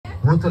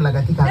Moto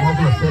lagatika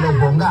ngoko selo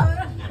bonga.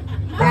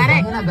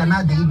 Ana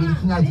gana de ibi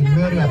kinga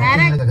jimeri ya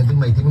lagatika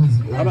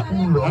maitimizi.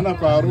 Ana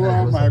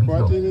parua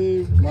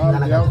makwatini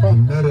mariapa.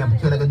 Meri ya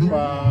kila lagatika.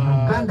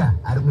 Uganda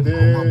arumi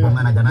kongo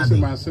bonga na gana de.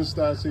 My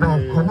sister she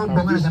kongo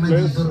bonga na gana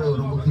de toro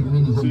rubuki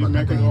mini she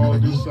making all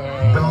this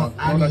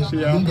products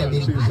here.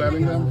 She's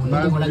selling them.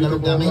 Nice, beautiful.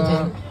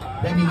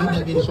 Dan ini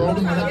udah di solo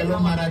malah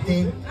kalau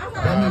marate.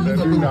 Dan ini they're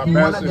doing their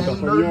best in the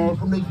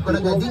for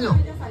the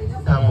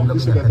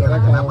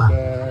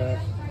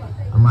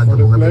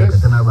place.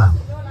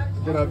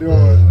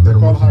 They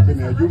call happy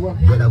in Juba.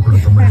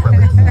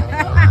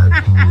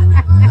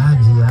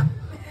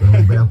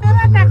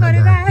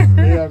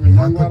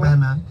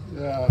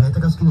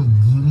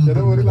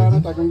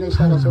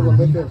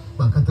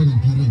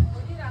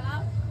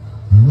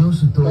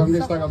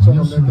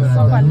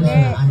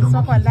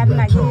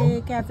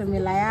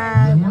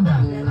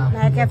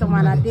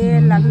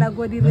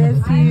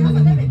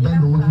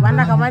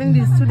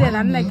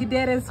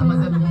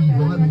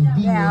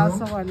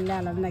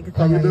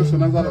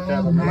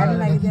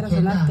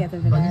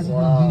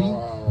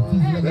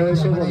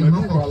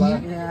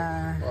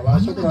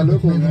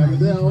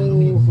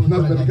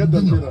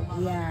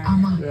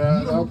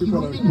 How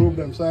people improve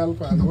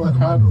themselves and work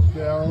hard.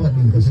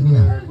 This is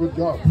a good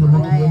job.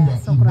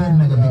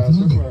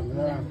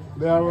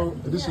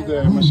 This is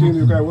the machine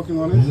you guys are working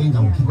on it.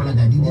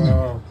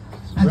 Wow.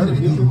 Very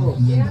beautiful.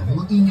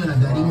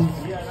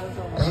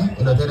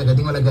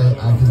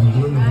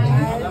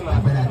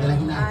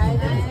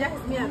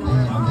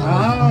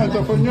 It's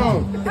for you.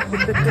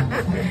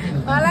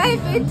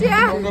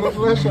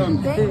 Congratulations.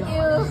 Thank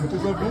you. It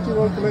is a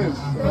beautiful place.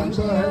 I'm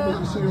so happy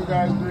to see you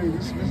guys doing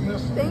this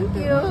business. Thank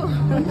you.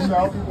 And this is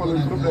how people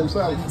improve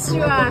themselves.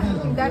 Sure,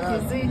 that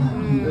is it.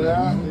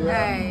 Yeah.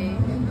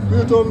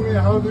 You told me,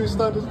 how do you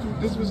start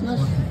this business?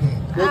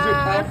 Was it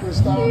hard to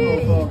start?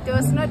 It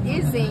was not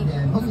easy.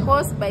 Of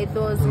course, but it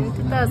was in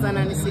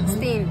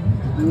 2016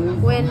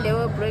 when they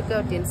were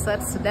breakout in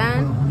South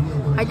Sudan.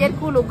 I just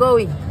cool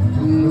going.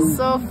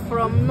 So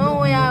from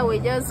nowhere, we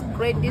just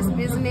create this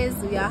business.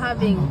 We are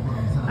having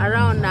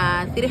around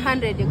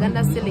 300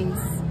 Uganda shillings.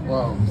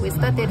 Wow. We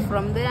started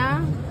from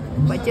there,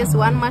 purchased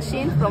one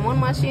machine, from one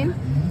machine.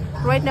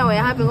 Right now, we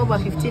are having over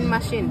 15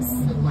 machines.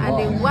 And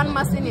the one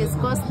machine is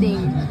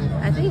costing,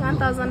 I think,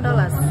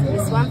 $1,000.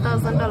 It's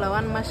 $1,000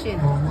 one machine.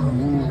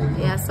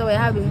 Yeah, so we're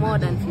having more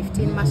than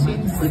 15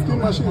 machines. 15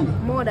 machines?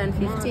 More than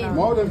 15.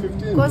 More than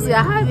 15? Because we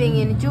are having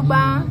in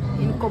Juba,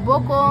 in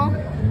Koboko,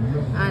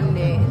 and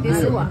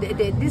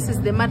this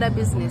is the mother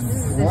business,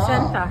 the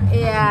center.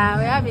 Yeah,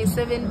 we're having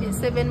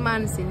 7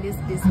 months in this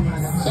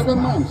business. 7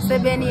 months?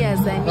 7 years,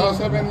 I mean. Oh,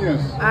 7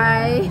 years.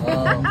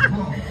 Wow.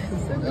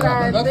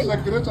 That's a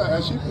great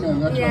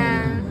achievement, actually.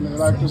 Yeah.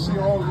 Like to see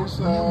all these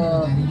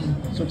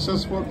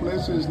successful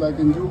places like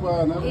in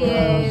Juba and everywhere.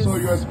 Yes. So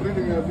you are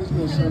spreading your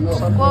business.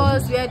 Of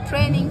course, we are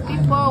training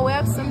people. We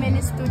have so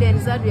many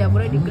students that we have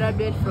already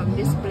graduated from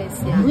this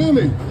place. Yeah.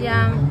 Really?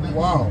 Yeah.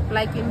 Wow.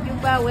 Like in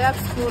Juba, we have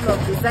School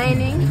of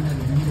Designing,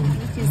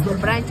 which is the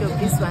branch of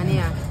this one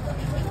here.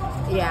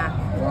 Yeah.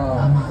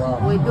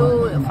 Wow. We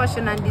do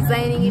fashion and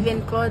designing,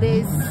 even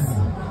clothes.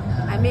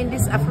 I mean,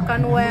 this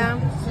African wear,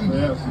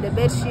 the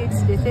bed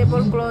sheets, the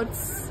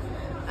tablecloths.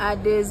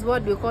 There's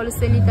what we call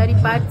sanitary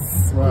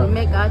pads. We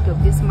make out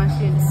of these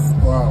machines.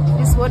 Wow.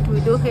 This is what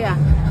we do here.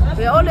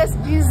 We're always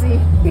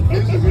busy.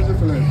 It's a busy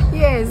place.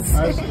 Yes.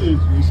 I see it.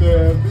 It's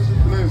a busy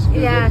place.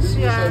 Yeah,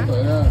 busy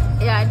center,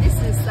 yeah, this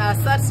is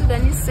South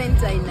Sudanese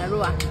Center in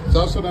Arua.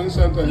 South Sudanese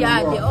Center in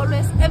Arua. They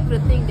always,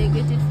 everything, they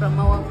get it from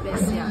our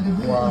place,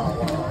 Wow.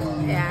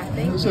 Yeah,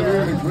 thank you. It's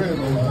really great.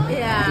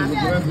 Yeah. It's a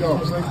great job.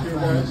 Thank you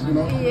guys,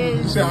 Yes.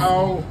 You see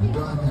how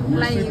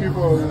you see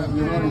people,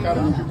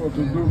 encouraging people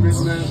to do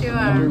business, to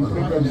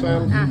improve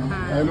themselves.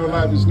 I know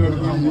life is not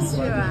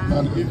easy,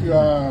 but if you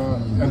are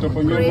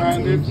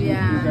entrepreneur-minded, you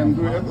can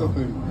do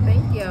everything.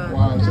 Thank you.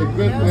 Wow, it's a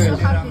great place. We're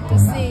so happy to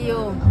see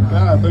you.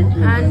 Yeah, thank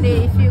you. And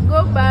if you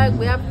go back,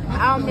 we have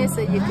our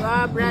message to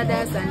our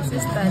brothers and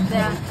sisters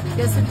there.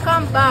 They should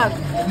come back.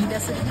 They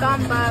should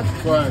come back.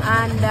 Right.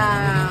 And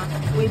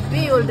we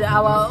build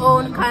our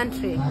own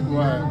country.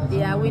 Right.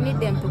 Yeah, we need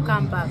them to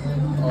come back.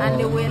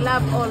 And we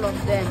love all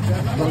of them.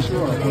 For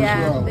sure.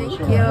 Thank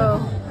you.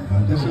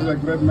 This is a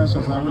great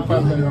message. I will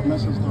pass your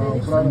message to our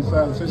brothers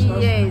and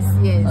sisters. Yes.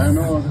 I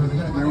know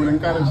they will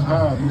encourage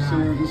her to see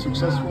you be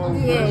successful.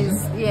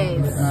 Yes.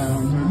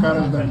 And to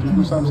encourage them to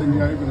do something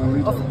here even a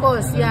little. Of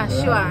course, sure.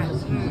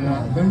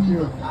 Yeah, thank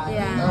you.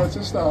 Yeah. Now,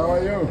 sister, how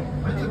are you?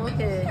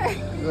 Okay.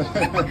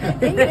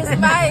 Thank you,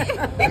 Smile.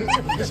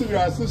 This is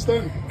your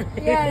assistant?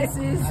 Yes,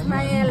 it's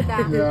my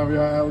elder. Yeah, we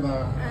are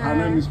elder. Her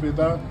name is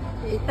Pita.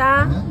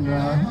 Pita?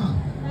 Yeah.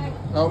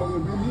 How long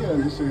have you been here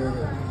in this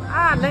area?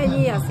 9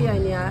 years here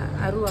in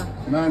Arua.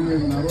 9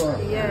 years in Arua?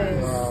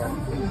 Yes.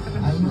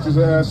 Wow. It is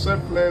a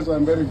safe place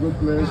and very good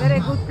place. Very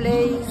good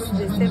place,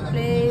 the safe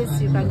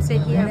place. You can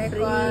sit here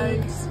free.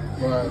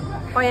 Right.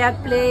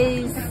 Quiet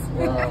place.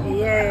 Wow.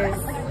 Yes.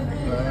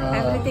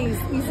 Everything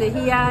is easy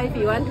here if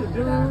you want to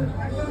do.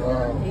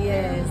 Wow.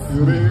 Yes.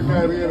 You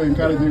really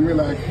encouraging me.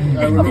 Like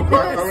I will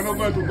not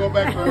going to go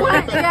back to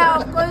work. Yeah,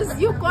 of course.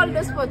 You called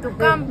us for to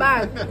come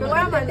back. You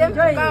want them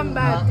to come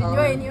back to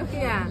join you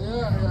here.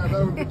 Yeah,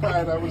 that would be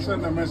fine. I will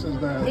send a message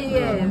there.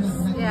 Yes.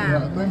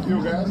 Yeah. Thank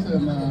you guys,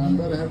 and I'm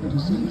very happy to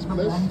see this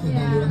place.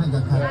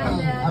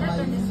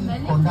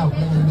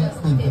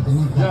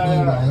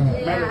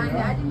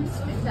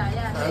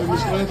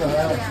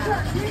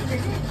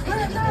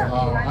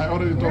 Wow, I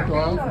already talked to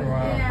her.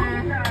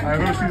 Wow. I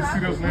know she's a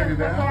serious lady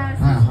there.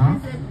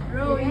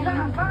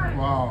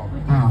 Wow.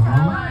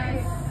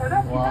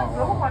 Wow.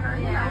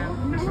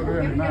 It's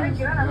really nice.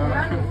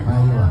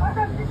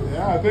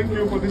 Yeah, thank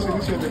you for this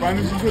initiative. And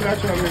it's good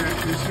actually,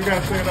 you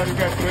guys say that you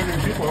guys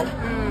training people.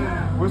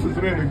 Which is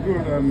really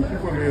good, and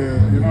people,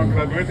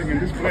 graduating in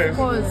this place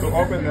to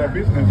open their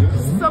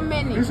businesses. So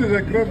many. This is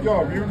a great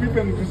job. You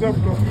people deserve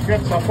to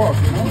get support,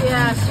 you know?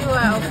 Yeah, sure,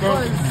 of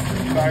course.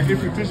 Like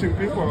if you're teaching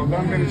people,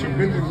 that means you're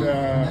building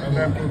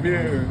them to be,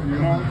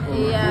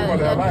 for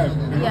their life.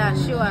 Yeah,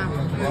 sure.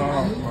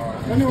 Wow.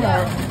 Anyway,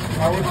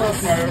 I will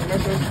pass my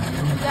message.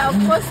 Yeah, of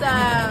course,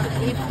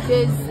 if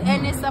there's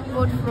any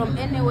support from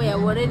anywhere,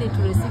 we're ready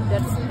to receive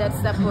that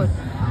support.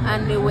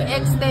 And we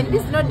extend,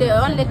 this is not the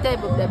only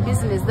type of the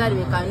business that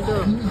we can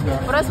do.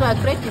 For us, we are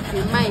creative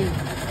in mind.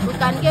 We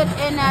can get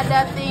any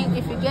other thing.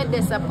 If you get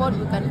the support,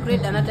 we can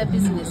create another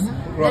business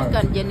that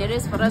can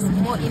generate for us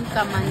more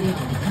income, and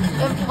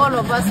if all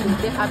of us will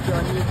be happy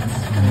on it.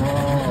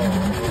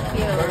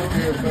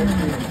 Thank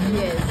you.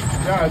 Yes.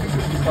 Yeah, this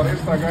is Mr.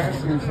 Esther, guys.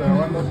 She's a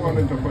wonderful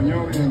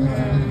entrepreneur in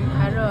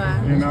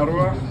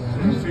Arua.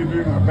 She's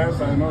doing her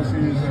best. I know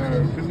she's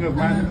a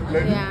business-minded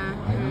lady.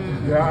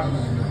 Yeah.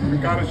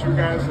 Encourage you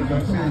guys,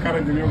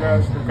 encouraging you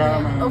guys to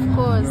come, and of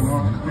course,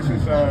 this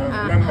is a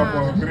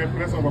great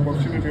place of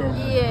opportunity to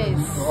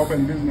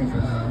open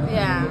businesses.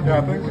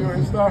 Yeah, thank you,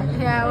 Esther.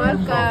 Yeah,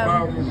 welcome. So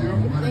proud with you.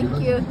 Thank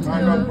you too.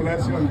 May God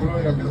bless you and grow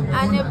your business.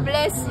 And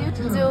bless you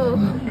too.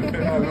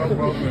 Yeah, no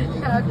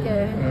problem.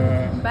 Okay.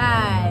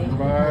 Bye.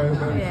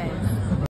 Bye. Yes.